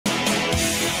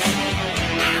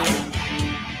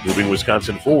Moving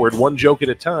Wisconsin forward, one joke at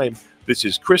a time. This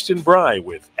is Kristen Bry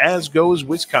with As Goes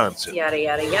Wisconsin. Yada,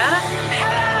 yada, yada.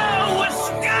 Hello,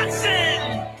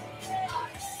 Wisconsin!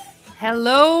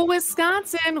 Hello,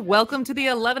 Wisconsin. Welcome to the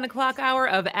 11 o'clock hour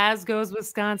of As Goes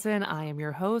Wisconsin. I am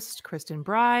your host, Kristen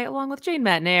Bry, along with Jane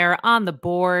Matnair on the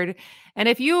board. And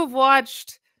if you have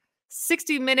watched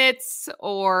 60 Minutes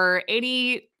or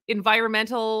any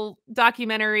environmental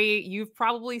documentary, you've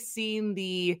probably seen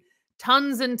the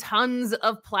tons and tons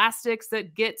of plastics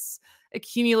that gets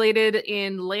accumulated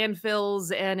in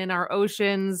landfills and in our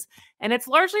oceans. And it's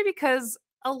largely because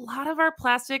a lot of our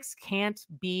plastics can't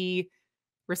be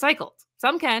recycled.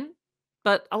 Some can,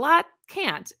 but a lot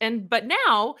can't. But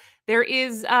now there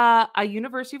is a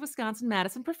University of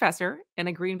Wisconsin-Madison professor and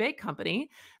a Green Bay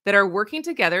company that are working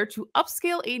together to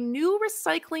upscale a new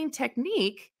recycling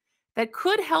technique that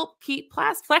could help keep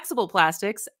flexible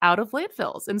plastics out of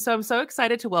landfills. And so I'm so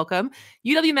excited to welcome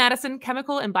UW-Madison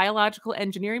Chemical and Biological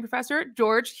Engineering professor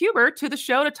George Huber to the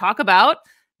show to talk about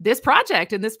this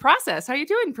project and this process. How are you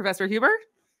doing, Professor Huber?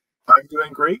 I'm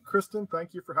doing great, Kristen.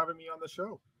 Thank you for having me on the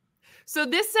show. So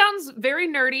this sounds very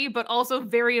nerdy, but also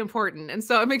very important. And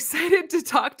so I'm excited to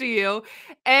talk to you.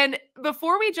 And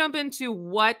before we jump into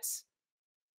what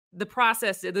the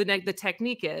process, the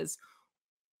technique is,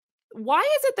 why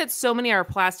is it that so many of our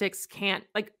plastics can't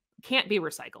be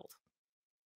recycled?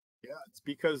 Yeah, it's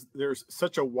because there's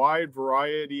such a wide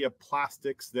variety of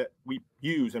plastics that we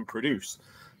use and produce.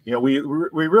 You know, we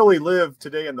really live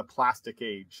today in the plastic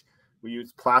age. We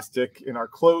use plastic in our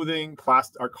clothing.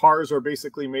 Our cars are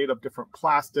basically made of different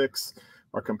plastics.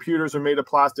 Our computers are made of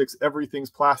plastics.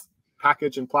 Everything's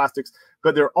packaged in plastics,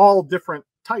 but they're all different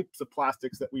types of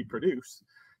plastics that we produce.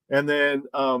 And then,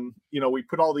 we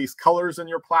put all these colors in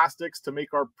your plastics to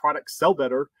make our products sell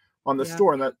better on the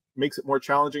store, and that makes it more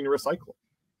challenging to recycle.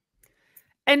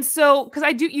 And so, because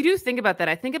you do think about that.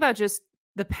 I think about just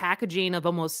the packaging of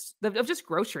just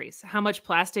groceries, how much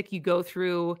plastic you go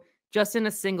through just in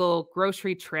a single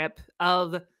grocery trip,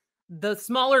 of the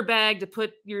smaller bag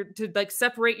to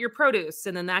separate your produce,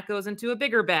 and then that goes into a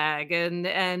bigger bag,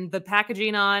 and the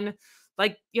packaging on,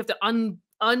 like, you have to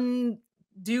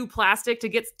undo plastic to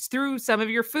get through some of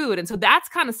your food. And so that's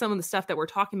kind of some of the stuff that we're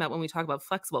talking about when we talk about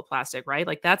flexible plastic, right?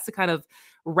 Like, that's the kind of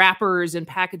wrappers and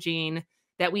packaging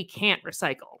that we can't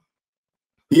recycle.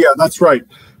 Yeah, that's right.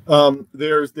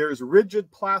 There's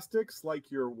rigid plastics like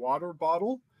your water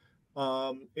bottle.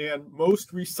 And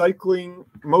most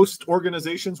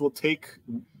organizations will take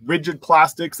rigid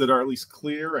plastics that are at least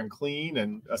clear and clean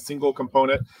and a single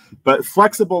component, but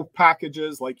flexible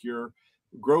packages like your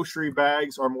grocery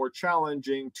bags are more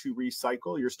challenging to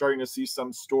recycle. You're starting to see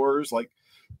some stores like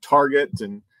Target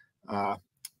and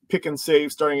Pick and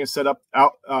Save starting to set up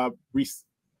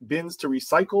bins to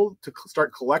recycle, to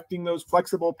start collecting those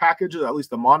flexible packages, at least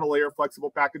the monolayer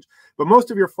flexible package. But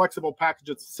most of your flexible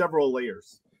packages, several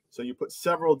layers. So you put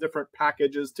several different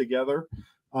packages together,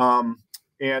 and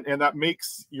that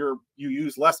makes you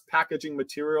use less packaging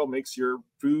material, makes your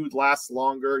food last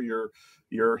longer, your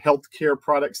healthcare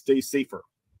products stay safer,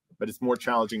 but it's more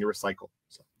challenging to recycle.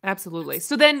 So. Absolutely.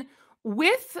 So then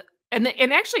I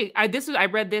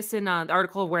read this in an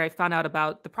article where I found out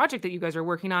about the project that you guys are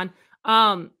working on.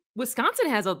 Wisconsin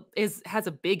has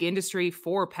a big industry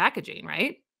for packaging,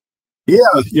 right? Yeah,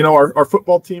 our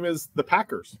football team is the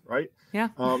Packers, right? Yeah.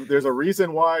 There's a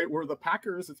reason why we're the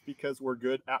Packers. It's because we're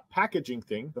good at packaging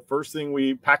things. The first thing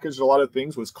we packaged a lot of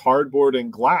things was cardboard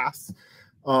and glass.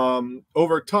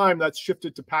 Over time, that's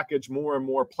shifted to package more and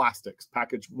more plastics,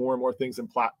 package more and more things in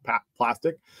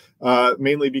plastic,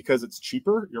 mainly because it's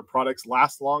cheaper. Your products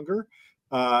last longer.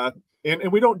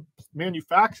 And we don't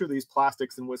manufacture these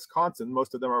plastics in Wisconsin.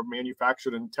 Most of them are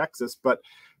manufactured in Texas, but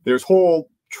there's whole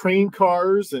train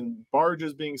cars and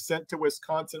barges being sent to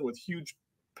Wisconsin with huge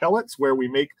pellets where we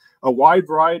make a wide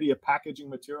variety of packaging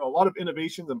material. A lot of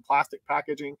innovations in plastic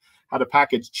packaging, how to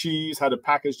package cheese, how to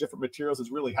package different materials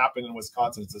has really happened in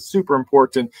Wisconsin. It's a super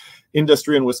important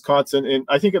industry in Wisconsin. And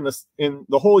I think in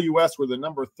the whole US, we're the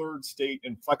 #3 state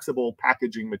in flexible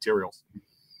packaging materials.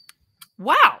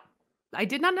 Wow. I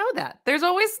did not know that. There's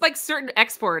always like certain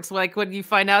exports, like when you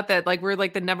find out that like we're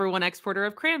like the #1 exporter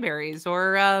of cranberries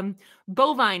or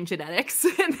bovine genetics,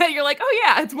 and then you're like, oh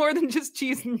yeah, it's more than just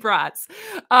cheese and brats.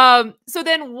 So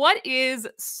then what is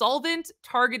solvent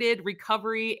targeted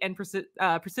recovery and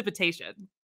precipitation?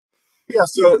 Yeah,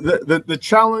 so the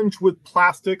challenge with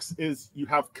plastics is you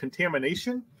have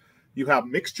contamination, you have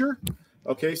mixture.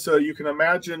 Okay, so you can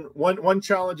imagine one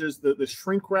challenge is the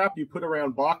shrink wrap you put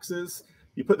around boxes.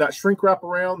 You put that shrink wrap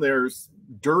around, there's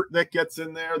dirt that gets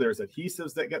in there, there's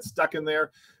adhesives that get stuck in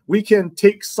there. We can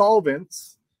take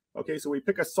solvents Okay, so we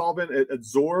pick a solvent, it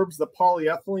absorbs the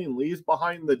polyethylene, leaves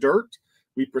behind the dirt.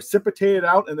 We precipitate it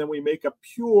out, and then we make a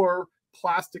pure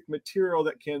plastic material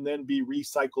that can then be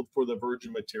recycled for the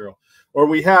virgin material. Or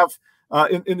we have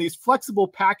in these flexible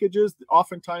packages,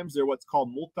 oftentimes they're what's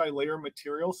called multi-layer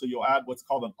material. So you'll add what's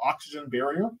called an oxygen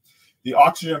barrier. The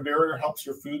oxygen barrier helps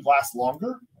your food last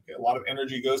longer. Okay, a lot of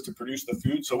energy goes to produce the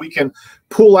food. So we can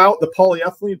pull out the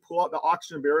polyethylene, pull out the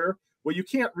oxygen barrier. Well, you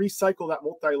can't recycle that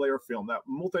multi-layer film. That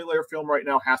multi-layer film right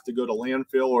now has to go to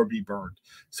landfill or be burned.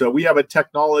 So we have a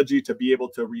technology to be able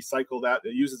to recycle that.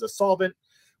 It uses a solvent.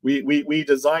 We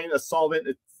design a solvent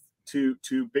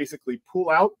to basically pull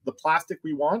out the plastic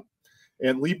we want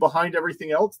and leave behind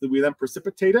everything else. That we then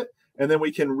precipitate it, and then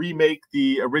we can remake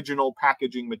the original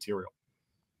packaging material.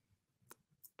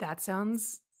 That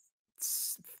sounds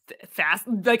fast.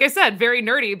 Like I said, very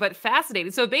nerdy, but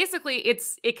fascinating. So basically,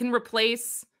 this can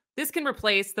replace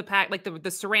the pack, like the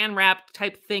saran wrap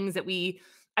type things that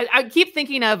I keep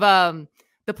thinking of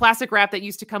the plastic wrap that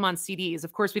used to come on CDs.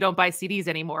 Of course, we don't buy CDs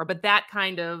anymore, but that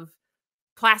kind of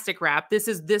plastic wrap,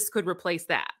 this could replace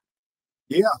that.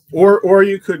 Yeah, or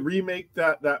you could remake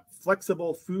that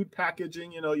flexible food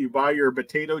packaging. You know, you buy your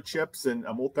potato chips and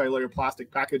a multi-layer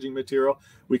plastic packaging material.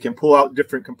 We can pull out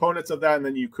different components of that, and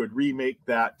then you could remake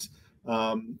that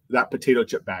potato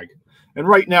chip bag. And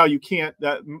right now you can't.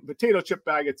 That potato chip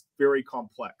bag, it's very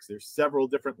complex. There's several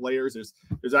different layers.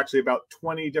 There's actually about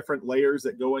 20 different layers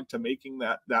that go into making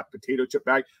that potato chip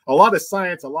bag. A lot of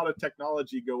science, a lot of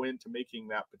technology go into making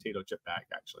that potato chip bag,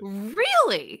 actually.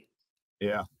 Really?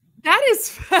 Yeah. That is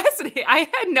fascinating. I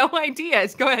had no idea.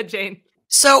 Go ahead, Jane.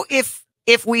 So if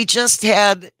we just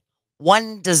had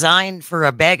one design for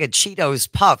a bag of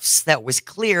Cheetos Puffs that was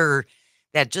clear,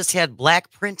 that just had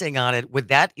black printing on it, would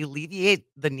that alleviate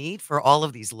the need for all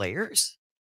of these layers?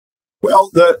 Well,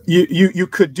 you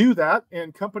could do that,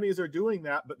 and companies are doing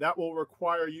that, but that will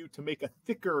require you to make a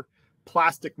thicker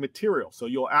plastic material. So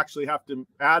you'll actually have to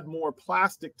add more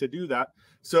plastic to do that.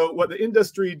 So what the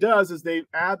industry does is they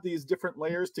add these different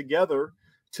layers together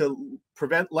to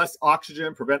prevent less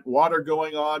oxygen, prevent water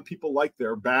going on. People like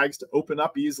their bags to open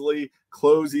up easily,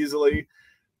 close easily.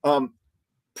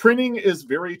 Printing is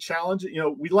very challenging. You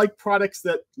know, we like products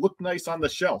that look nice on the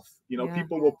shelf. You know,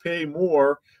 people will pay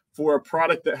more for a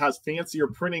product that has fancier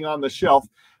printing on the shelf.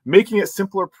 Making it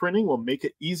simpler printing will make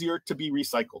it easier to be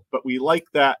recycled. But we like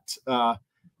that,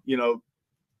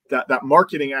 that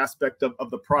marketing aspect of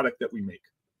the product that we make.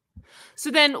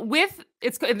 So then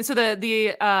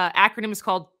the acronym is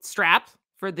called STRAP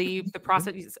for the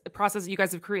process that you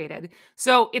guys have created.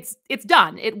 So it's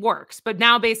done, it works. But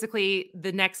now basically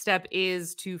the next step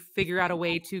is to figure out a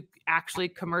way to actually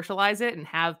commercialize it and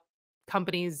have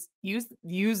companies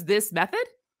use this method.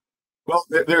 Well,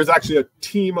 there's actually a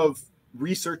team of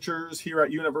researchers here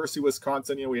at University of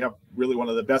Wisconsin. You know, we have really one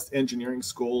of the best engineering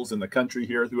schools in the country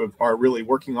here who are really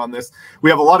working on this. We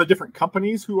have a lot of different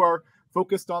companies who are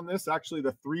focused on this. Actually,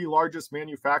 the three largest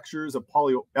manufacturers of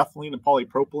polyethylene and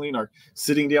polypropylene are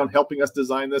sitting down helping us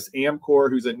design this. Amcor,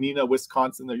 who's at Neenah,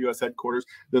 Wisconsin, their U.S. headquarters,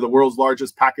 they're the world's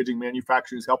largest packaging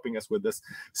manufacturers helping us with this.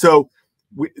 So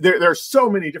there are so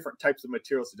many different types of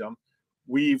materials to them.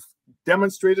 We've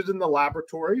demonstrated in the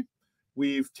laboratory.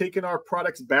 We've taken our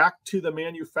products back to the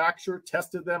manufacturer,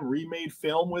 tested them, remade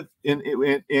film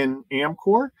in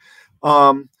Amcor.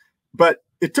 But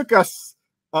it took us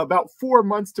about 4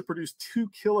 months to produce 2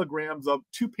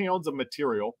 pounds of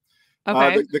material.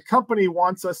 Okay. The company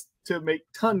wants us to make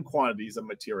ton quantities of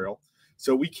material.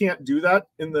 So we can't do that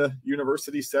in the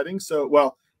university setting.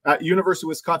 At University of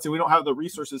Wisconsin, we don't have the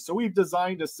resources. So we've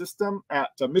designed a system at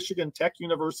Michigan Tech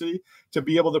University to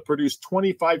be able to produce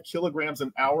 25 kilograms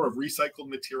an hour of recycled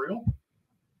material.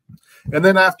 And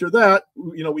then after that,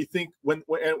 you know, we think when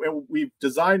we've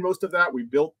designed most of that, we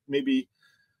built maybe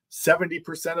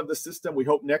 70% of the system. We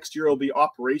hope next year it'll be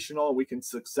operational and we can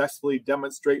successfully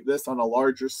demonstrate this on a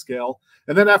larger scale.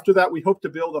 And then after that, we hope to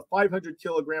build a 500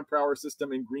 kilogram per hour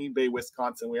system in Green Bay,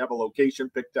 Wisconsin. We have a location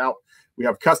picked out. We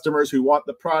have customers who want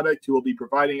the product, who will be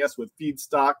providing us with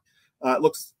feedstock. It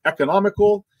looks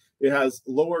economical. It has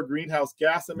lower greenhouse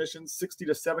gas emissions, 60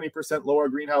 to 70% lower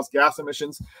greenhouse gas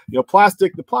emissions. You know,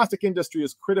 the plastic industry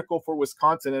is critical for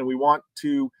Wisconsin, and we want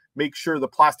to make sure the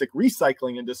plastic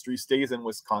recycling industry stays in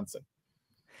Wisconsin.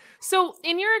 So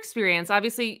in your experience,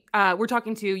 obviously, we're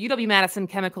talking to UW-Madison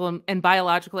chemical and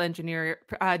biological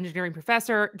engineering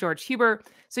professor, George Huber.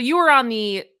 So you were on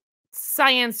the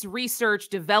science, research,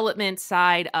 development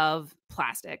side of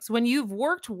plastics. When you've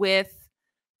worked with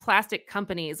plastic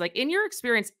companies, like in your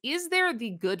experience, is there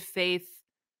the good faith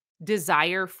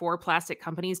desire for plastic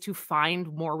companies to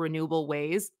find more renewable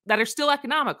ways that are still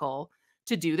economical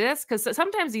to do this? Because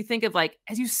sometimes you think of like,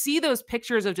 as you see those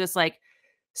pictures of just like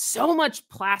so much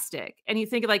plastic, and you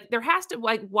think of like, there has to,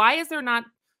 like, why is there not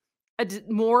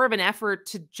more of an effort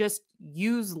to just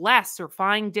use less or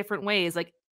find different ways?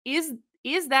 Like, is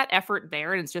that effort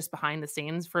there and it's just behind the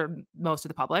scenes for most of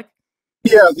the public?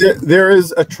 Yeah, there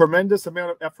is a tremendous amount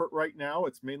of effort right now.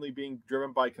 It's mainly being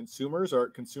driven by consumers. Our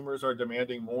consumers are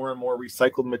demanding more and more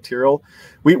recycled material.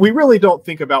 We really don't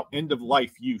think about end of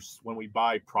life use when we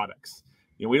buy products.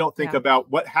 We don't think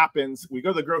about what happens. We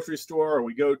go to the grocery store or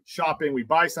we go shopping, we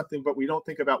buy something, but we don't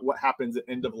think about what happens at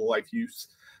end of life use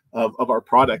of our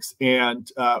products.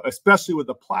 And especially with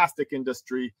the plastic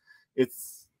industry,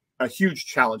 it's a huge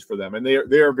challenge for them. And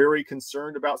they are very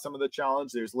concerned about some of the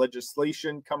challenge. There's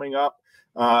legislation coming up.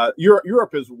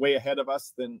 Europe is way ahead of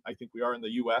us than I think we are in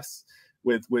the US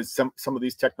with some of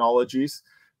these technologies.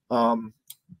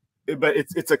 But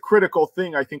it's a critical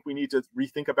thing. I think we need to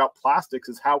rethink about plastics,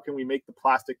 is how can we make the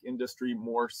plastic industry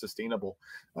more sustainable?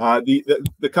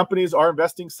 The companies are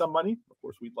investing some money. Of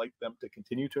course, we'd like them to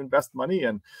continue to invest money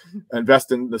and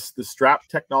invest in the strap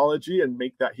technology and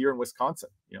make that here in Wisconsin.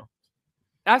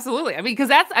 Absolutely. I mean, because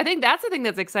I think that's the thing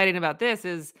that's exciting about this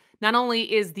is not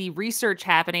only is the research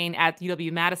happening at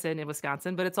UW-Madison in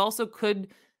Wisconsin, but it's also could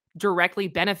directly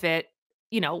benefit,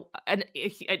 a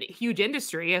huge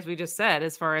industry, as we just said,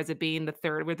 as far as it being the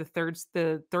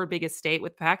third biggest state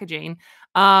with packaging,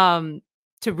 to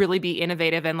really be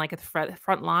innovative and like at the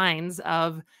front lines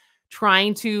of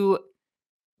trying to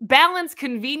balance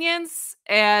convenience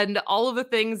and all of the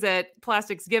things that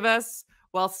plastics give us,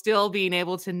 while still being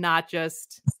able to not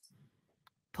just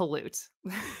pollute.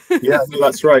 Yeah,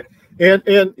 that's right. And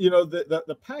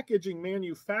the packaging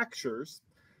manufacturers,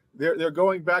 they're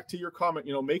going back to your comment,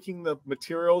 making the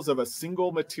materials of a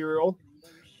single material,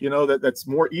 that's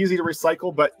more easy to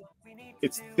recycle, but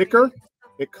it's thicker,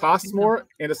 it costs more,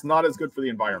 and it's not as good for the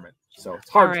environment. So it's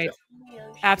hard to tell.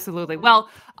 Absolutely. Well,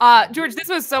 George, this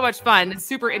was so much fun. It's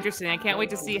super interesting. I can't wait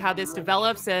to see how this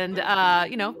develops and,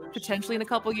 potentially in a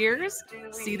couple years,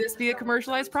 see this be a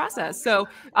commercialized process. So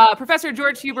Professor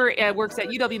George Huber works at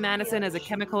UW-Madison as a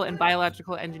chemical and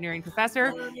biological engineering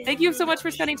professor. Thank you so much for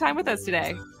spending time with us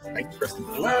today. Thanks, Kristen.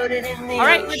 All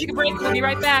right, we'll take a break. We'll be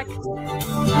right back.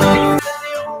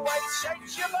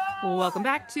 Welcome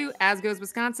back to As Goes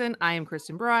Wisconsin. I am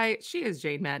Kristen Bry. She is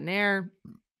Jane Matnair.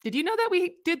 Did you know that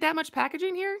we did that much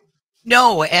packaging here?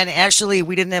 No, and actually,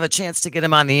 we didn't have a chance to get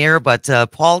him on the air, but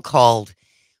Paul called,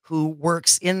 who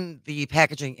works in the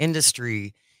packaging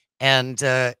industry, and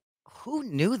who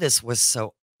knew this was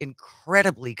so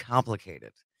incredibly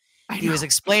complicated. He was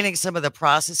explaining some of the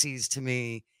processes to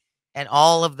me and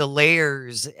all of the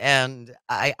layers, and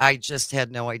I just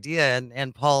had no idea.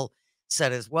 And Paul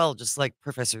said as well, just like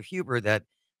Professor Huber, that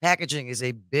packaging is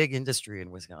a big industry in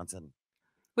Wisconsin.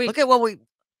 Wait, look at what we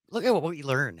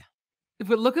learn.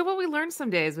 But look at what we learn some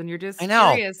days when you're just I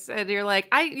know. curious and you're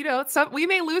like, we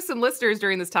may lose some listeners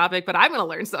during this topic, but I'm going to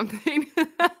learn something.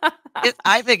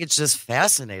 I think it's just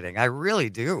fascinating. I really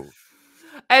do.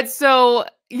 And so,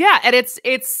 yeah, and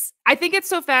I think it's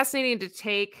so fascinating to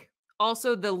take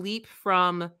also the leap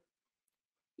from,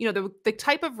 the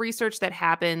type of research that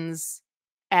happens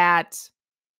at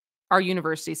our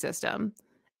university system.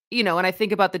 And I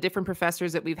think about the different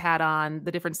professors that we've had on,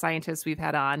 the different scientists we've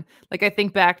had on. Like, I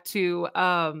think back to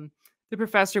the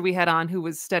professor we had on who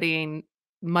was studying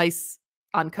mice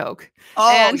on coke.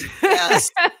 Oh,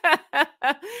 yes.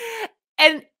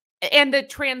 and the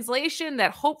translation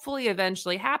that hopefully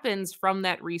eventually happens from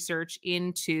that research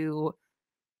into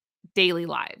daily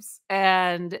lives.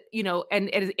 And, and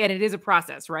it is a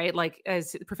process, right? Like,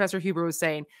 as Professor Huber was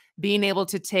saying, being able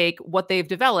to take what they've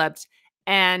developed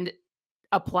and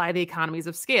apply the economies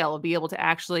of scale, be able to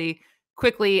actually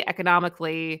quickly,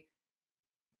 economically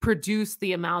produce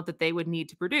the amount that they would need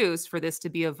to produce for this to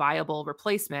be a viable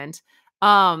replacement.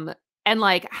 And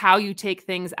like how you take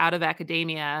things out of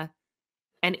academia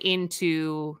and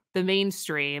into the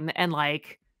mainstream and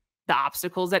like the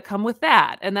obstacles that come with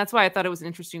that. And that's why I thought it was an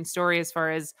interesting story as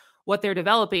far as what they're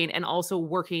developing and also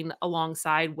working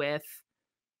alongside with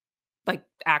like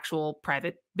actual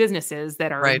private businesses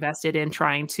that are invested in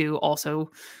trying to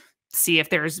also see if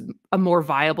there's a more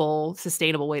viable,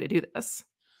 sustainable way to do this.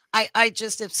 I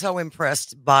just am so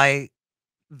impressed by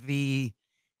the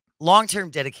long-term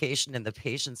dedication and the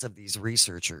patience of these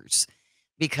researchers,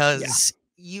 because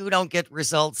you don't get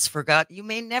results you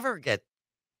may never get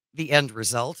the end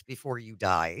result before you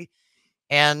die.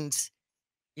 And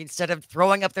instead of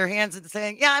throwing up their hands and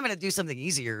saying, yeah, I'm going to do something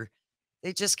easier,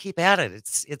 they just keep at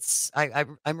it.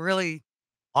 I'm really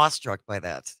awestruck by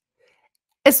that.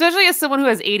 Especially as someone who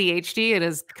has ADHD and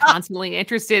is constantly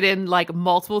interested in like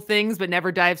multiple things, but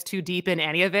never dives too deep in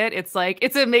any of it. It's like,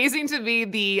 it's amazing to me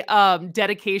the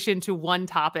dedication to one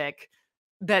topic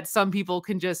that some people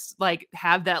can just like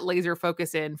have that laser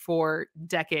focus in for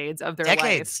decades of their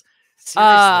life.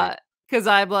 Seriously. Because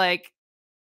I'm like,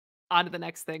 on to the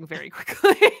next thing very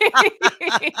quickly.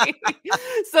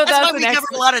 So that's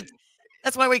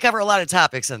why we cover a lot of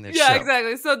topics on this show. Yeah,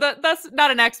 exactly. So that's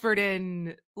not an expert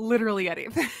in literally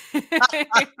anything.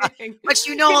 But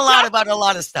you know a lot about a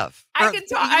lot of stuff. I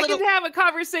can have a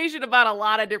conversation about a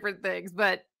lot of different things,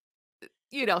 but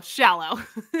you know, shallow.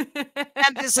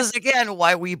 And this is again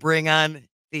why we bring on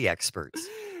the experts.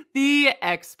 The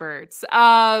experts.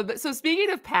 So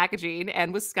speaking of packaging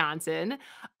and Wisconsin,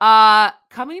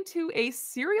 coming to a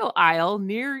cereal aisle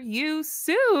near you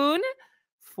soon,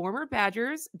 former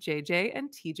Badgers JJ and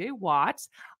TJ Watt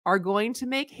are going to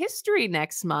make history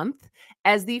next month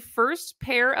as the first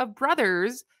pair of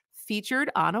brothers featured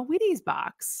on a Wheaties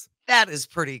box. That is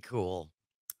pretty cool.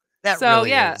 That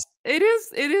really is. It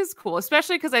is cool,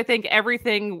 especially because I think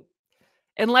everything,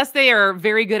 unless they are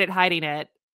very good at hiding it,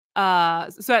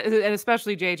 and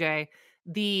especially JJ,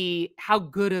 how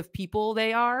good of people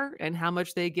they are and how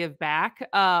much they give back.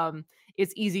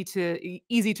 It's easy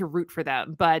to root for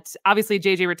them. But obviously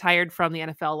JJ retired from the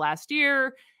NFL last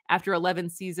year after 11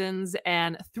 seasons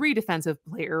and 3 defensive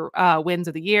player wins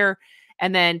of the year.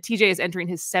 And then TJ is entering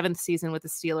his 7th season with the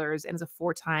Steelers and is a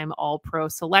 4-time All-Pro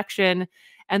selection.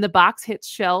 And the box hits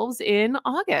shelves in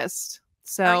August.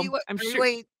 So are you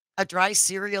a dry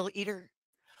cereal eater?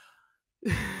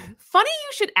 Funny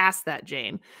you should ask that,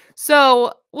 Jane.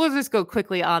 So we'll just go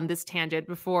quickly on this tangent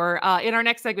before in our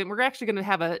next segment, we're actually going to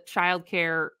have a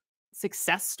childcare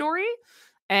success story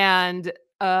and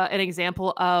an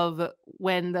example of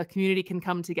when the community can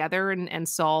come together and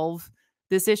solve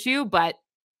this issue. But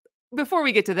before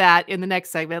we get to that in the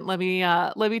next segment, let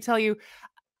me tell you,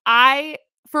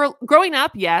 for growing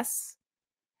up, yes.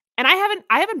 And I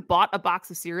haven't bought a box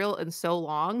of cereal in so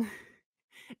long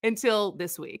until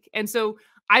this week. And so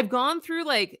I've gone through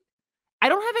I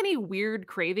don't have any weird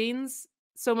cravings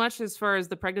so much as far as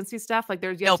the pregnancy stuff. Like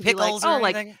there's yet to be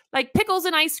like pickles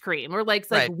and ice cream or like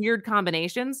weird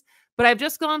combinations. But I've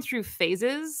just gone through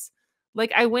phases.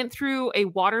 Like I went through a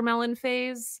watermelon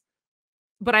phase,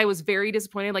 but I was very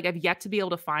disappointed. Like I've yet to be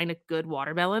able to find a good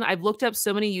watermelon. I've looked up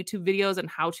so many YouTube videos on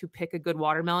how to pick a good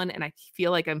watermelon, and I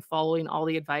feel like I'm following all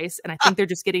the advice. And I think they're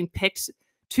just getting picked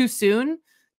too soon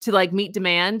to like meet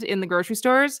demand in the grocery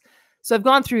stores. So I've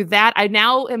gone through that. I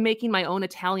now am making my own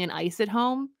Italian ice at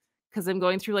home because I'm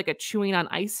going through like a chewing on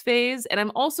ice phase. And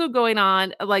I'm also going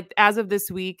on, like as of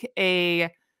this week, a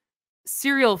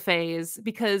cereal phase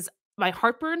because my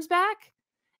heartburn's back.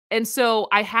 And so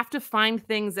I have to find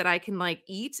things that I can like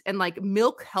eat, and like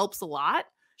milk helps a lot.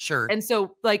 Sure. And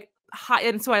so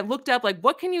so I looked up like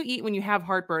what can you eat when you have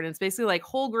heartburn? And it's basically like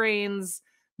whole grains,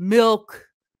 milk.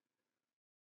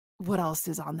 What else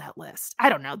is on that list? I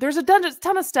don't know. There's a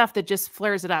ton of stuff that just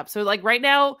flares it up. So like right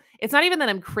now, it's not even that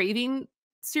I'm craving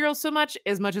cereal so much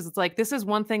as it's like, this is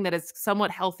one thing that is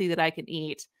somewhat healthy that I can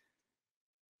eat.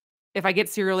 If I get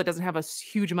cereal, it doesn't have a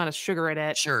huge amount of sugar in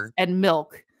it. Sure. And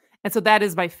milk. And so that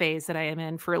is my phase that I am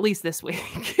in for at least this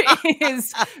week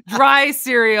is dry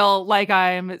cereal like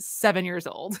I'm 7 years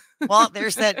old. Well,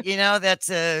 there's that,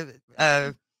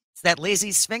 it's that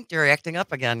lazy sphincter acting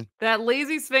up again. That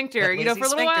lazy sphincter. For a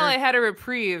little while I had a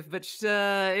reprieve, but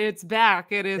it's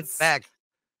back. It's back.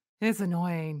 It's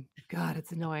annoying. God,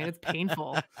 it's annoying. It's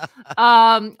painful.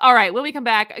 All right. When we come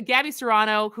back, Gabby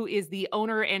Sorano, who is the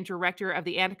owner and director of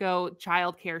the Antigo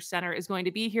Child Care Center, is going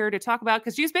to be here to talk about,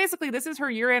 because this is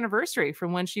her year anniversary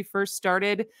from when she first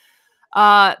started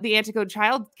the Antigo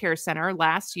Child Care Center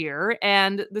last year.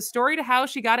 And the story to how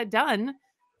she got it done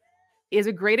is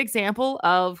a great example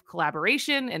of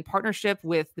collaboration and partnership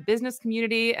with the business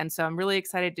community. And so I'm really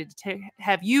excited to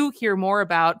have you hear more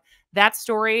about that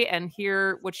story and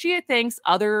hear what she thinks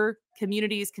other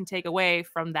communities can take away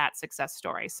from that success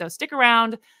story. So stick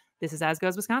around. This is As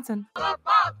Goes Wisconsin.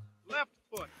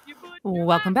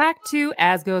 Welcome back to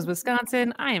As Goes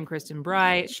Wisconsin. I am Kristen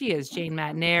Bry. She is Jane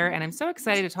Matnair, and I'm so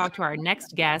excited to talk to our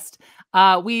next guest.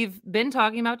 We've been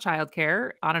talking about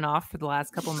childcare on and off for the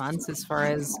last couple months as far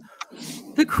as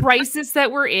the crisis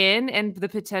that we're in and the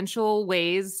potential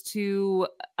ways to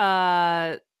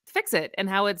fix it, and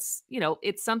how it's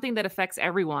something that affects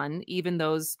everyone, even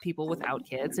those people without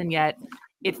kids. And yet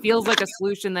it feels like a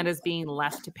solution that is being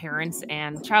left to parents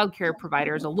and childcare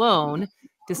providers alone,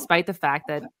 despite the fact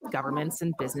that governments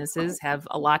and businesses have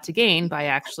a lot to gain by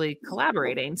actually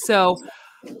collaborating. So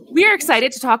We are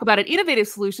excited to talk about an innovative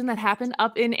solution that happened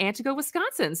up in Antigo,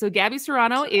 Wisconsin. So Gabby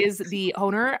Sorano is the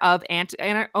owner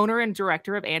and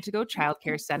director of Antigo Child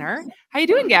Care Center. How you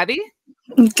doing, Gabby?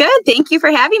 Good. Thank you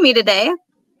for having me today.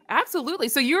 Absolutely.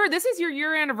 So this is your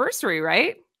year anniversary,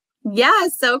 right? Yeah,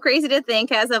 so crazy to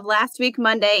think. As of last week,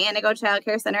 Monday, Antigo Child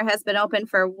Care Center has been open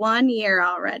for 1 year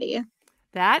already.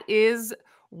 That is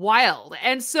wild.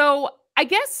 And so I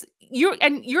guess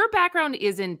your background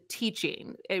is in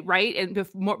teaching, right?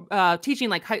 And teaching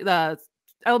like the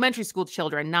elementary school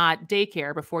children, not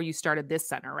daycare, before you started this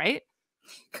center, right?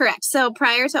 Correct. So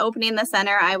prior to opening the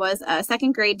center, I was a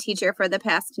second grade teacher for the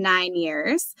past 9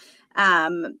 years.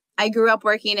 I grew up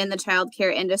working in the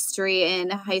childcare industry in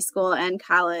high school and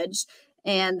college,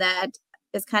 and that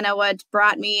is kind of what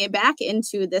brought me back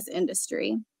into this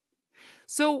industry.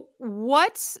 So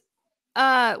what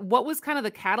was kind of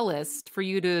the catalyst for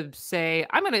you to say,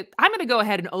 I'm gonna go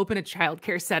ahead and open a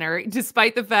childcare center,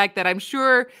 despite the fact that I'm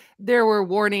sure there were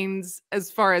warnings as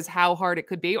far as how hard it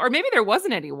could be, or maybe there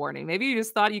wasn't any warning. Maybe you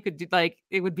just thought you could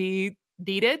it would be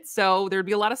needed, so there'd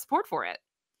be a lot of support for it.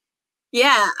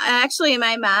 Yeah, actually,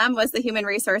 my mom was the human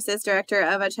resources director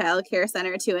of a child care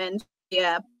center too, and she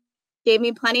gave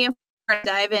me plenty of to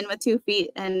dive in with 2 feet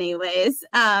anyways.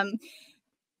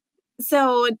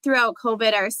 So throughout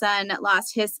COVID, our son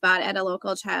lost his spot at a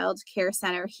local child care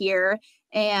center here,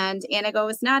 and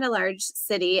Antigo is not a large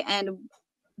city. And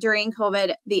during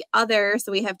COVID,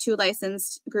 so we have 2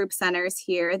 licensed group centers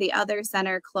here. The other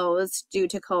center closed due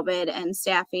to COVID and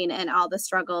staffing and all the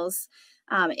struggles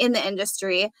in the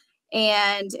industry.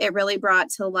 And it really brought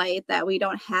to light that we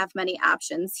don't have many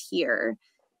options here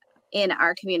in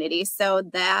our community. So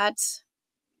that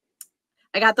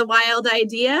I got the wild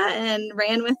idea and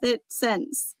ran with it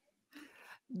since.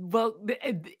 Well,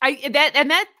 that's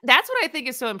what I think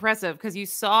is so impressive, because you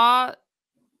saw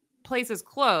places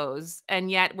close and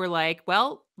yet we're like,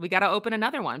 well, we got to open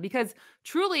another one. Because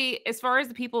truly, as far as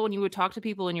the people, when you would talk to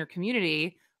people in your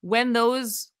community, when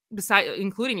those,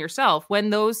 including yourself, when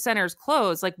those centers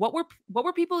closed, like what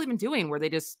were people even doing? Were they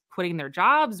just quitting their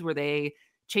jobs? Were they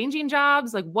changing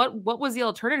jobs? Like what was the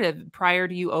alternative prior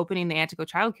to you opening the Antigo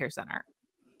Child Care Center?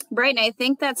 Right. And I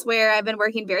think that's where I've been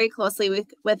working very closely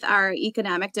with our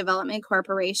Economic Development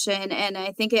Corporation. And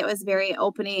I think it was very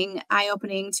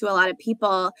eye-opening to a lot of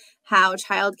people how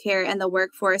childcare and the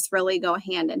workforce really go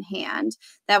hand in hand.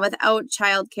 That without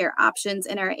childcare options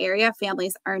in our area,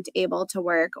 families aren't able to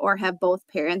work or have both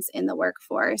parents in the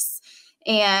workforce.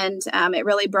 And it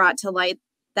really brought to light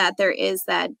that there is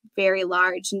that very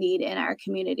large need in our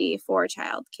community for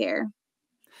childcare.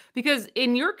 Because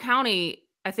in your county,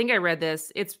 I think I read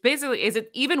this, it's basically, is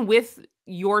it even with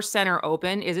your center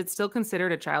open, is it still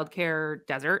considered a childcare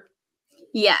desert?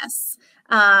 Yes.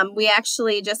 We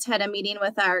actually just had a meeting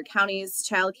with our county's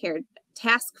childcare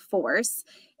task force,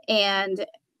 and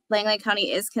Langley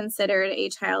County is considered a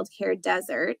childcare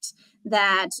desert,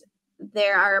 that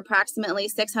there are approximately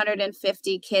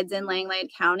 650 kids in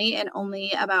Langley County and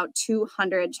only about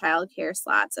 200 childcare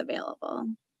slots available.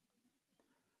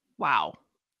 Wow.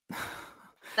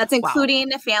 That's including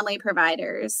the family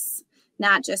providers,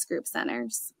 not just group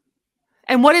centers.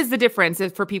 And what is the difference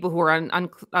for people who are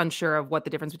unsure of what the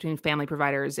difference between family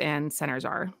providers and centers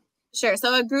are? Sure.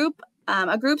 So a group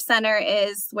center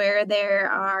is where there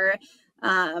are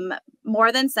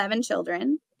more than 7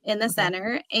 children in the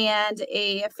center, and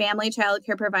a family child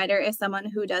care provider is someone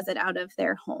who does it out of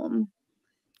their home.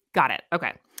 Got it.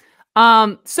 Okay.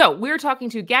 So we're talking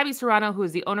to Gabby Sorano, who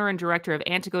is the owner and director of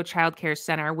Antigo Child Care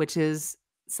Center, which is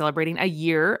celebrating a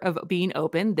year of being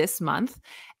open this month.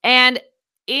 And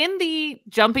in the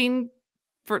jumping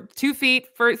for 2 feet,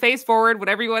 face forward,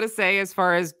 whatever you want to say, as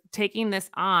far as taking this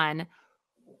on,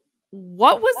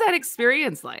 what was that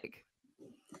experience like?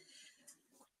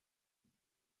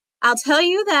 I'll tell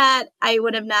you that I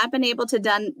would have not been able to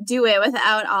do it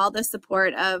without all the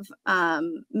support of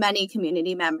many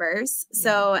community members. Yeah.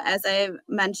 So as I've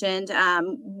mentioned,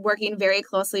 working very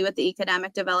closely with the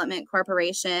Economic Development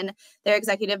Corporation, their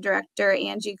executive director,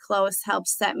 Angie Close, helped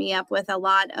set me up with a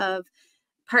lot of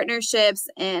partnerships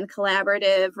and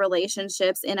collaborative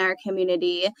relationships in our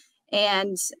community.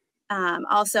 And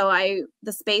also,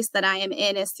 the space that I am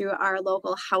in is through our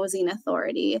local housing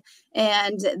authority,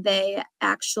 and they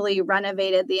actually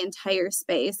renovated the entire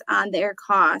space on their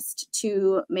cost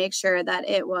to make sure that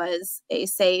it was a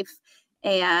safe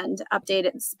and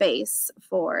updated space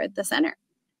for the center.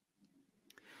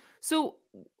 So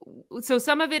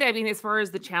some of it, I mean, as far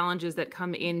as the challenges that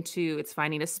come into, it's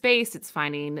finding a space, it's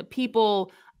finding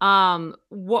people.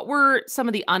 What were some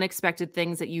of the unexpected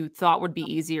things that you thought would be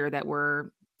easier that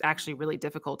were actually really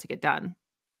difficult to get done?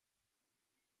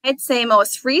 I'd say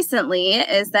most recently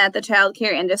is that the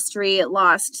childcare industry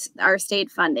lost our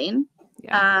state funding.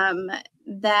 Yeah.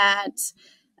 That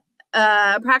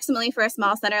approximately for a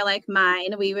small center like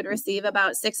mine, we would receive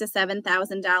about $6,000 to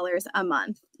 $7,000 a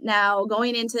month. Now,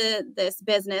 going into this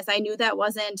business, I knew that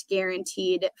wasn't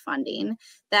guaranteed funding.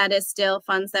 That is still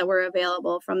funds that were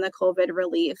available from the COVID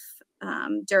relief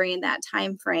during that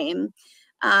time frame.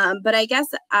 But I guess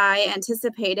I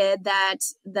anticipated that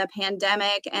the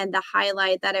pandemic and the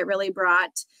highlight that it really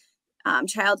brought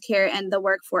childcare and the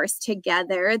workforce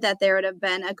together, that there would have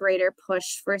been a greater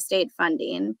push for state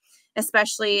funding,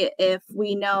 especially if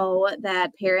we know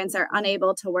that parents are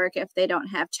unable to work if they don't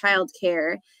have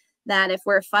childcare, that if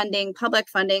we're funding public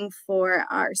funding for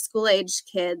our school-age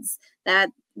kids, that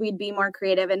we'd be more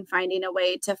creative in finding a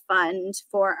way to fund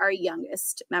for our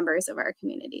youngest members of our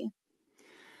community.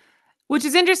 Which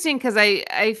is interesting because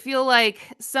I feel like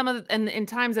some of and in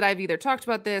times that I've either talked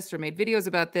about this or made videos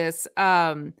about this,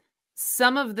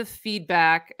 some of the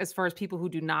feedback as far as people who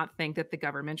do not think that the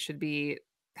government should be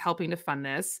helping to fund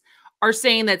this are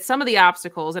saying that some of the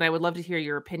obstacles, and I would love to hear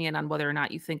your opinion on whether or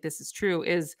not you think this is true,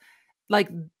 is like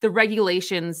the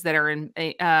regulations that are in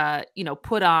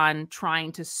put on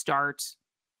trying to start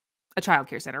a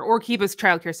childcare center or keep a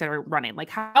childcare center running. Like,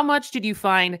 how much did you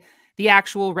find the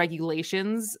actual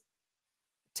regulations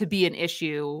to be an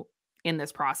issue in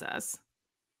this process?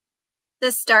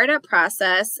 The startup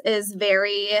process is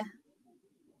very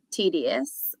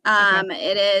tedious.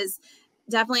 It is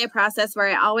definitely a process where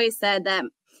I always said that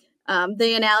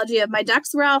the analogy of my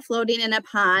ducks were all floating in a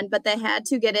pond, but they had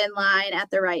to get in line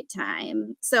at the right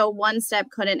time. So one step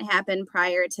couldn't happen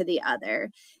prior to the other.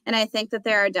 And I think that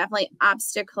there are definitely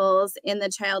obstacles in the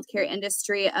childcare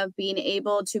industry of being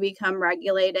able to become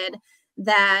regulated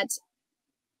that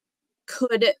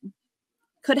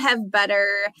could have better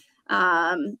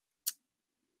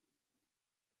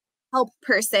help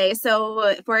per se.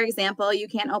 So for example, you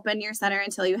can't open your center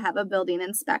until you have a building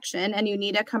inspection, and you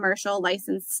need a commercial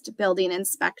licensed building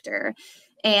inspector.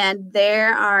 And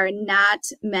there are not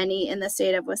many in the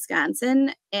state of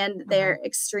Wisconsin, and they're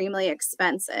extremely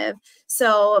expensive.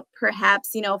 So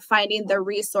perhaps, finding the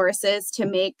resources to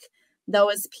make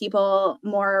those people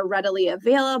more readily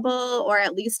available, or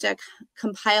at least a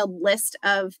compiled list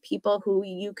of people who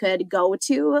you could go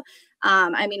to.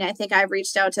 I think I've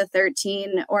reached out to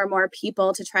 13 or more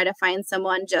people to try to find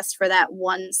someone just for that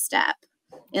one step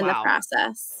in the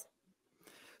process.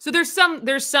 So there's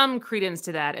some credence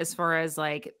to that, as far as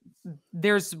like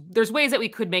there's ways that we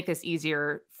could make this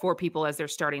easier for people as they're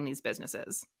starting these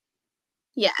businesses.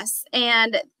 Yes.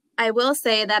 And I will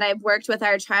say that I've worked with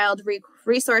our child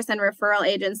resource and referral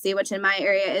agency, which in my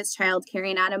area is Child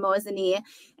Caring out of Mosinee,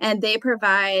 and they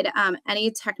provide any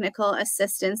technical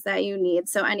assistance that you need.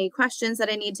 So any questions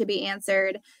that I need to be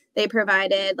answered, they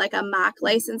provided like a mock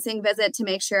licensing visit to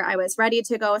make sure I was ready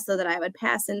to go so that I would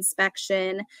pass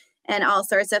inspection and all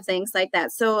sorts of things like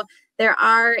that. So there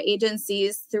are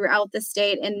agencies throughout the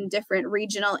state in different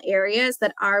regional areas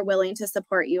that are willing to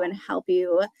support you and help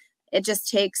you. It just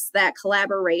takes that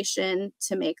collaboration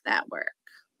to make that work.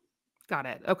 Got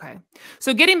it. Okay.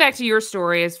 So getting back to your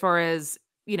story, as far as,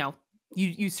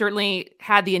 you certainly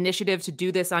had the initiative to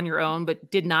do this on your own, but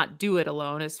did not do it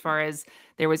alone. As far as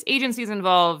there was agencies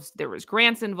involved, there was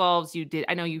grants involved.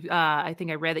 I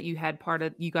think I read that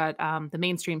you got the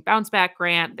Mainstream Bounce Back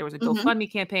grant. There was a GoFundMe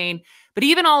campaign, but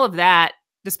even all of that,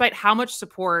 despite how much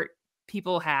support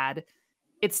people had,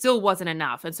 it still wasn't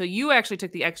enough. And so you actually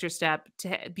took the extra step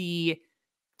to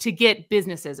get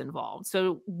businesses involved.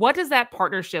 So what does that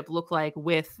partnership look like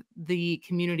with the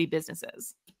community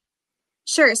businesses?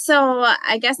 Sure. So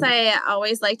I guess I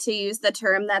always like to use the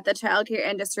term that the childcare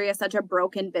industry is such a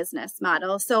broken business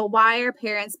model. So why are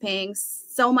parents paying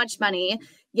so much money,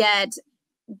 yet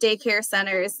daycare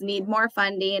centers need more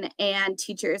funding and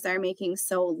teachers are making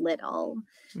so little?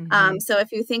 So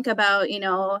if you think about,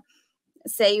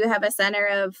 say you have a center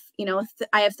of,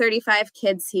 I have 35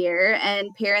 kids here, and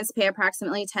parents pay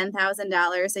approximately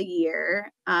 $10,000 a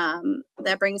year.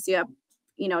 That brings you up,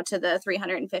 to the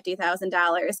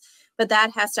 $350,000. But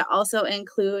that has to also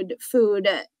include food,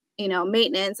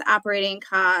 maintenance, operating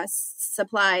costs,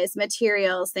 supplies,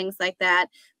 materials, things like that,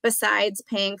 besides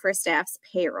paying for staff's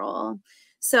payroll.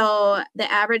 So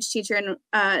the average teacher and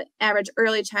average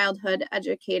early childhood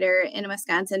educator in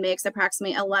Wisconsin makes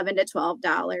approximately $11 to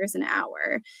 $12 an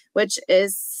hour, which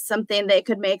is something they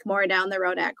could make more down the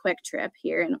road at Quick Trip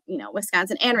here in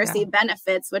Wisconsin, and receive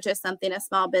benefits, which is something a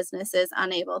small business is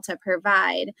unable to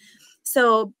provide.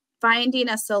 So finding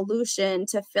a solution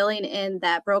to filling in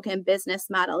that broken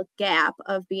business model gap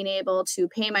of being able to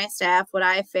pay my staff what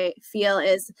I feel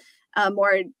is a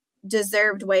more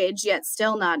deserved wage, yet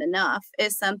still not enough,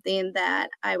 is something that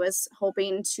I was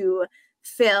hoping to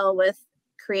fill with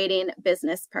creating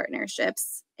business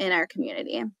partnerships in our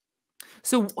community.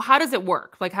 So how does it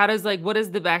work? Like, how does what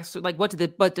is the back, like, what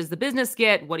does the business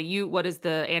get? What does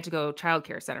the Antigo Child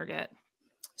Care Center get?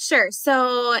 Sure.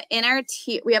 So in our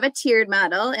we have a tiered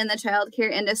model in the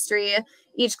childcare industry.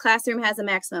 Each classroom has a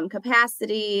maximum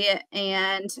capacity,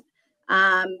 and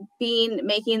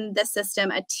making the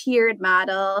system a tiered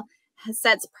model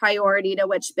sets priority to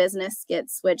which business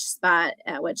gets which spot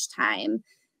at which time.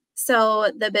 So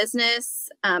the business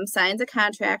signs a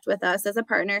contract with us as a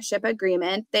partnership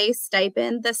agreement. They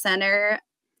stipend the center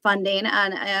funding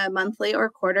on a monthly or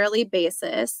quarterly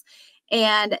basis,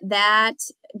 and that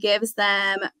gives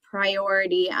them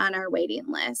priority on our waiting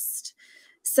list.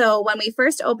 So when we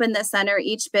first opened the center,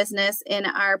 each business in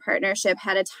our partnership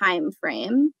had a time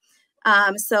frame.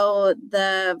 So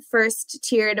the first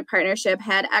tiered partnership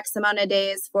had X amount of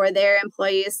days for their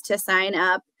employees to sign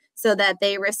up so that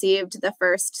they received the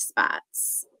first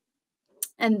spots.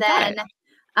 And then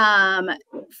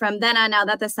from then on, now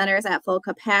that the center is at full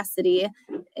capacity,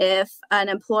 if an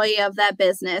employee of that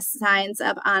business signs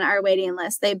up on our waiting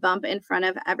list, they bump in front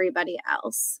of everybody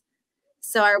else.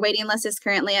 So our waiting list is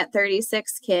currently at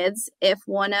 36 kids. If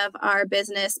one of our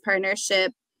business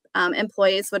partnership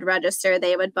employees would register,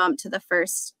 they would bump to the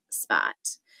first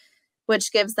spot,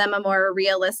 which gives them a more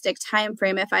realistic time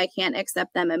frame. If I can't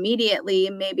accept them immediately,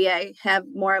 maybe I have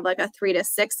more of like a 3 to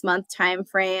 6 month time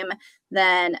frame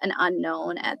than an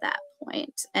unknown at that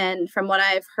point. And from what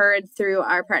I've heard through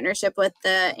our partnership with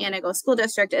the Antigo School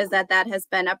District is that that has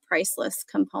been a priceless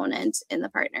component in the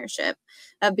partnership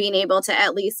of being able to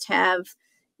at least have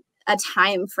a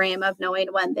time frame of knowing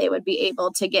when they would be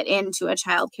able to get into a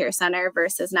child care center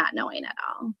versus not knowing at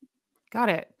all. Got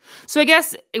it. So I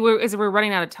guess we're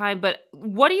running out of time, but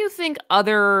what do you think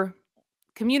other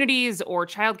communities or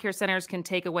childcare centers can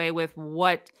take away with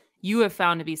what you have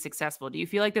found to be successful? Do you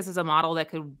feel like this is a model that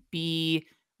could be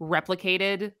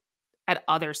replicated at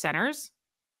other centers?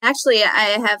 Actually,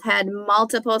 I have had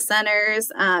multiple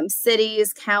centers,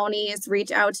 cities, counties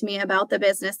reach out to me about the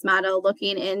business model,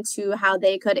 looking into how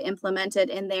they could implement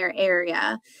it in their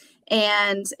area.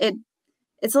 And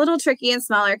it's a little tricky in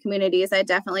smaller communities, I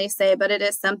definitely say, but it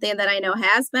is something that I know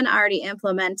has been already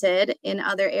implemented in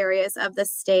other areas of the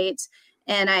state.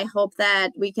 And I hope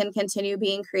that we can continue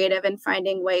being creative and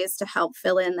finding ways to help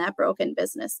fill in that broken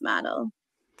business model.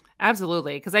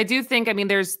 Absolutely. Because I do think, I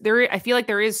mean, I feel like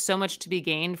there is so much to be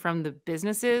gained from the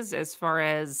businesses as far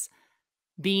as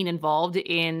being involved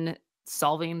in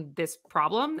solving this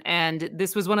problem. And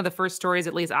this was one of the first stories,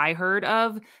 at least I heard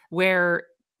of, where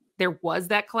there was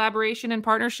that collaboration and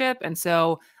partnership. And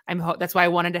so that's why I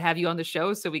wanted to have you on the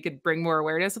show so we could bring more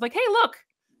awareness of like, hey, look,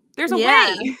 there's a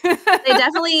way. They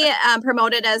definitely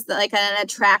promote it as like an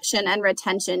attraction and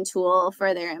retention tool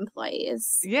for their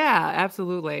employees. Yeah,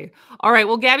 absolutely. All right.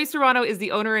 Well, Gabby Sorano is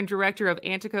the owner and director of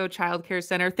Antigo Child Care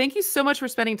Center. Thank you so much for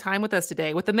spending time with us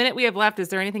today. With the minute we have left, is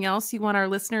there anything else you want our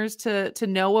listeners to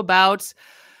know about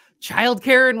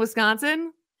childcare in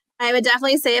Wisconsin? I would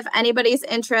definitely say if anybody's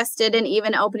interested in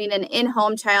even opening an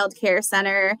in-home child care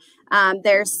center,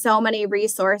 there's so many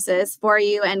resources for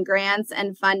you and grants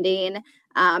and funding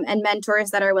and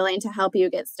mentors that are willing to help you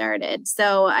get started.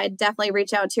 So I'd definitely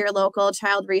reach out to your local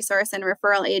child resource and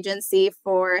referral agency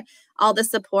for all the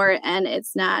support, and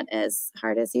it's not as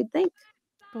hard as you'd think.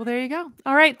 Well, there you go.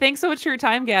 All right. Thanks so much for your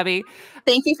time, Gabby.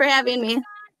 Thank you for having me.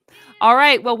 All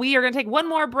right. Well, we are going to take one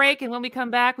more break, and when we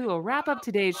come back, we will wrap up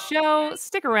today's show.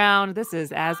 Stick around. This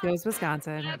is As Goes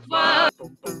Wisconsin.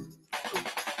 Welcome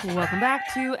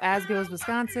back to As Goes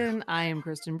Wisconsin. I am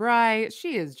Kristen Bry.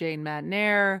 She is Jane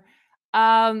Matnair.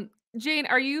 Jane,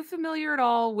 are you familiar at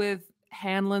all with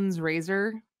Hanlon's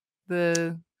razor?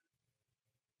 The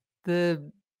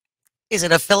Is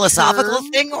it a philosophical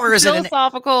thing, or is it a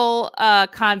philosophical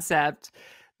concept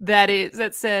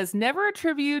that says never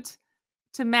attribute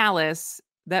to malice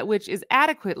that which is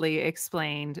adequately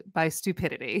explained by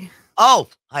stupidity? Oh,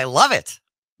 I love it.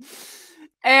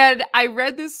 And I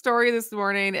read this story this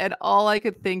morning, and all I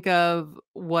could think of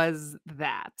was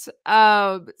that.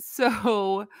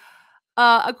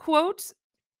 A quote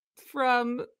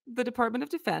from the Department of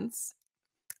Defense.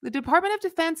 The Department of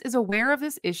Defense is aware of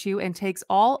this issue and takes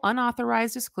all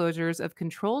unauthorized disclosures of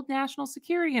controlled national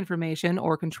security information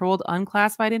or controlled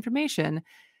unclassified information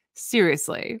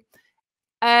seriously.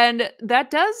 And that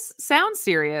does sound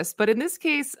serious, but in this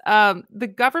case,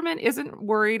 the government isn't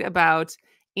worried about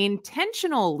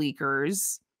intentional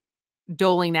leakers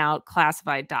doling out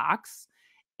classified docs.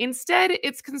 Instead,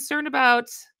 it's concerned about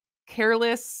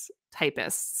careless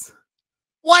typists.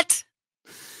 What?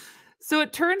 So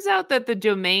it turns out that the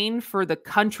domain for the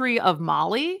country of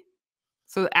Mali,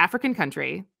 so the African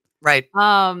country, Right.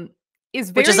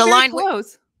 is Which very, is very aligned with,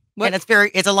 close. and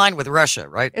it's aligned with Russia,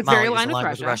 right? It's very Mali is aligned with aligned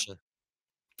with Russia. Russia.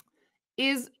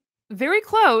 Is very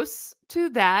close to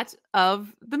that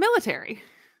of the military.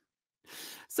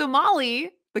 So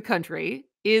Mali, the country,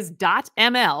 is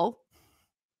 .ml,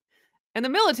 and the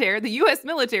military, the U.S.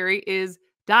 military, is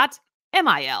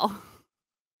 .mil.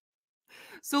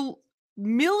 So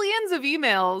millions of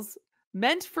emails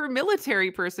meant for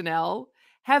military personnel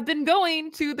have been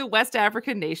going to the West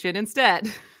African nation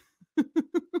instead.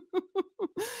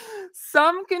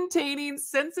 Some containing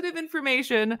sensitive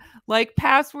information like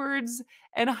passwords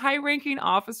and high-ranking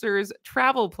officers'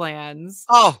 travel plans.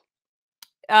 Oh,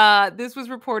 This was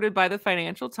reported by the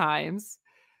Financial Times.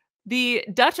 The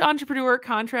Dutch entrepreneur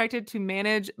contracted to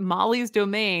manage Mali's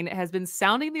domain has been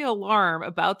sounding the alarm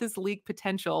about this leak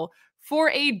potential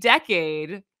for a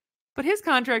decade, but his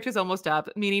contract is almost up,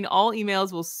 meaning all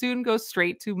emails will soon go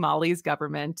straight to Mali's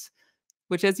government,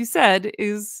 which, as you said,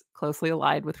 is closely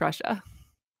allied with Russia.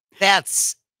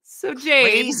 that's So,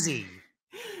 Jane, crazy.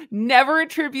 never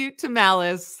attribute to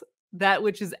malice that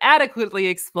which is adequately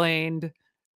explained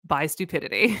by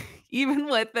stupidity, even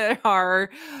with our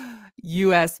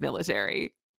U.S.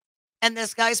 military. And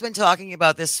this guy's been talking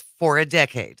about this for a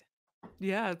decade.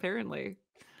 Yeah, apparently.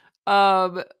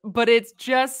 But it's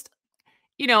just,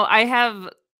 I have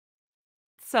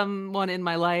someone in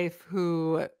my life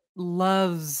who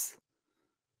loves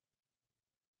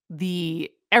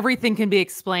everything can be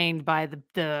explained by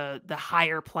the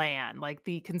higher plan, like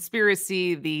the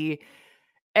conspiracy,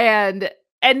 and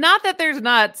not that there's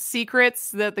not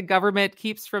secrets that the government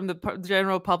keeps from the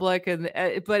general public,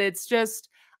 but it's just,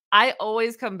 I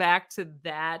always come back to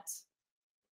that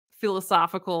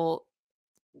philosophical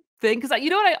thing, because you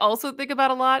know what I also think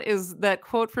about a lot is that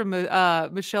quote from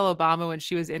Michelle Obama when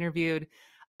she was interviewed,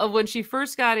 of when she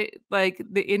first got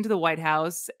into the White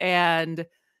House and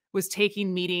was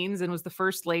taking meetings and was the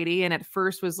first lady, and at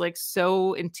first was like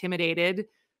so intimidated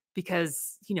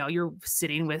because you're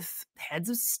sitting with heads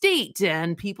of state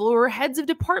and people who are heads of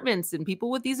departments and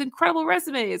people with these incredible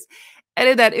resumes. And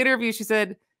in that interview, she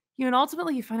said, and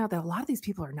ultimately you find out that a lot of these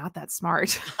people are not that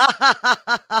smart.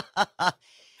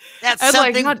 That's and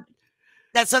something.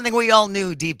 That's something we all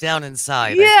knew deep down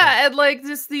inside. Yeah, and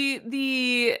just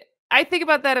the I think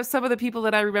about that of some of the people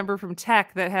that I remember from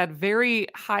tech that had very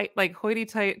high,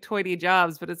 hoity-toity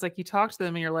jobs, but it's like you talk to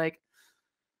them and you're like,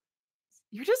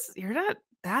 you're not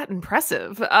that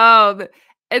impressive. And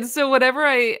so whenever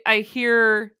I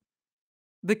hear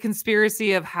the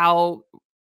conspiracy of how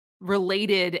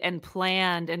related and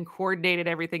planned and coordinated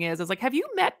everything is, I was like, have you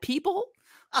met people?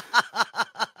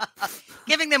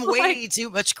 Giving them way too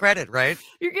much credit, right?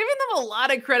 You're giving them a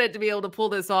lot of credit to be able to pull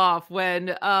this off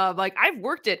when I've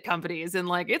worked at companies and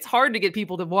it's hard to get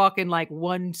people to walk in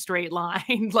one straight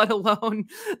line, let alone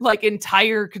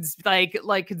entire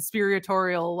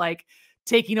conspiratorial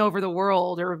taking over the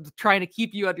world or trying to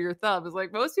keep you under your thumb.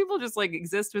 It's most people just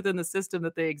exist within the system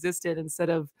that they exist in instead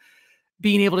of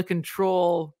being able to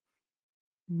control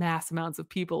mass amounts of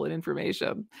people and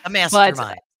information. A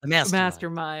mastermind.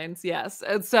 Masterminds, yes.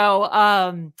 And so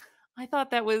I thought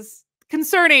that was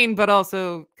concerning, but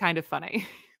also kind of funny.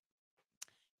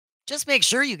 Just make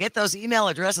sure you get those email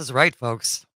addresses right,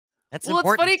 folks. That's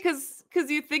important. It's funny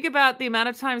because you think about the amount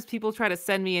of times people try to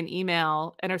send me an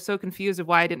email and are so confused of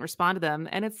why I didn't respond to them.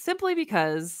 And it's simply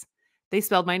because they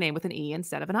spelled my name with an E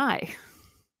instead of an I.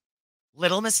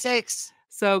 Little mistakes.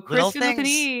 So Christian with an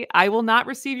E, I will not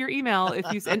receive your email if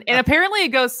you and apparently it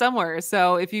goes somewhere.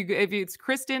 So if it's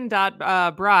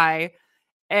Kristen.Bry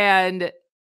and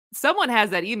someone has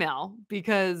that email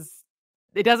because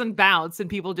it doesn't bounce and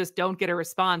people just don't get a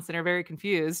response and are very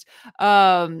confused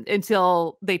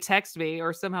until they text me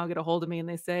or somehow get a hold of me and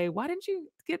they say, why didn't you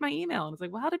get my email? And it's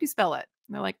like, well, how did you spell it?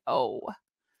 And they're like, oh,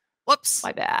 whoops,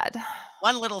 my bad.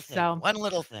 One little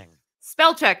thing.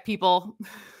 Spell check, people.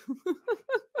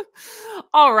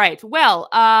 All right. Well,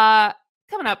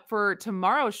 coming up for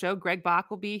tomorrow's show, Greg Bach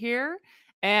will be here.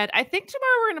 And I think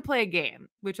tomorrow we're going to play a game,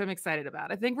 which I'm excited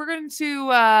about. I think we're going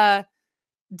to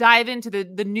dive into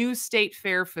the new state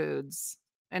fair foods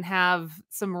and have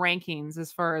some rankings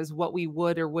as far as what we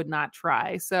would or would not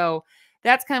try. So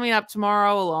that's coming up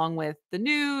tomorrow along with the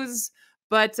news.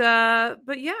 But yeah.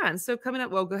 And so coming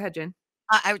up, well, go ahead, Jen.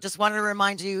 I just wanted to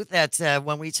remind you that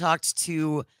when we talked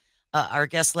to our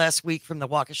guest last week from the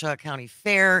Waukesha County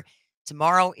Fair,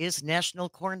 tomorrow is National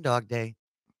Corn Dog Day.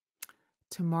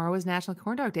 Tomorrow is National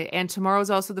Corn Dog Day. And tomorrow is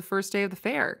also the first day of the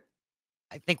fair.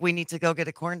 I think we need to go get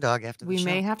a corn dog after the We show.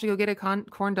 may have to go get a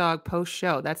corn dog post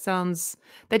show. That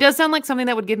does sound like something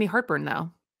that would give me heartburn,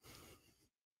 though.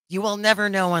 You will never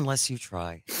know unless you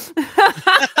try.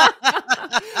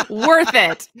 Worth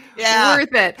it. Yeah,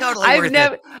 Worth it. totally worth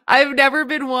it. I've never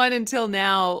been one until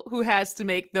now who has to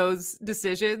make those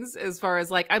decisions as far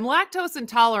as like, I'm lactose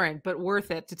intolerant, but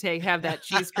worth it to have that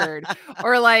cheese curd.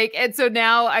 Or like, and so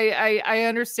now I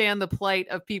understand the plight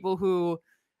of people who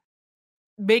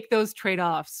make those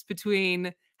trade-offs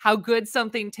between how good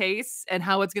something tastes and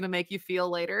how it's going to make you feel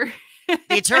later. The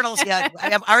Eternals, yeah.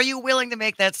 Are you willing to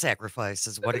make that sacrifice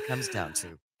is what it comes down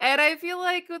to. And I feel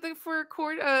like for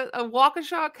a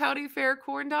Waukesha County Fair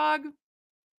corn dog,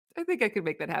 I think I could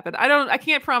make that happen. I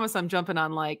can't promise I'm jumping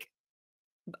on like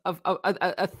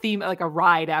a theme, like a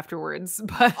ride afterwards,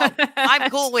 but I'm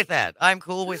cool with that. I'm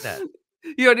cool with that.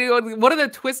 You know, what are the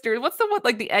twisters? What's the one,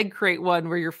 like the egg crate one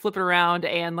where you're flipping around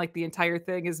and like the entire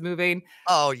thing is moving?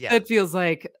 Oh, yeah. It feels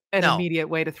like an immediate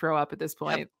way to throw up at this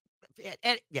point.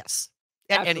 Yes.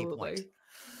 At any Absolutely. point.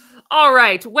 All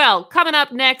right. Well, coming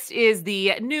up next is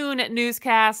the noon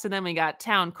newscast, and then we got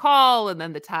Town Call, and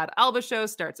then the Todd Alba Show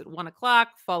starts at 1 o'clock,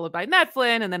 followed by Matt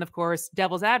Flynn, and then, of course,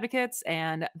 Devil's Advocates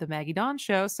and the Maggie Dawn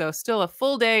Show. So still a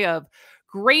full day of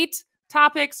great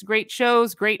topics, great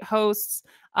shows, great hosts.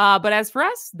 But as for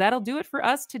us, that'll do it for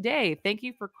us today. Thank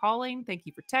you for calling. Thank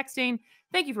you for texting.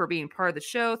 Thank you for being part of the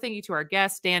show. Thank you to our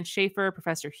guests, Dan Schaefer,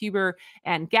 Professor Huber,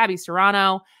 and Gabby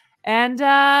Sorano. And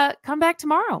come back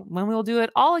tomorrow when we'll do it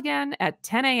all again at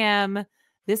 10 a.m.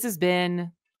 This has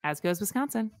been As Goes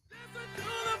Wisconsin.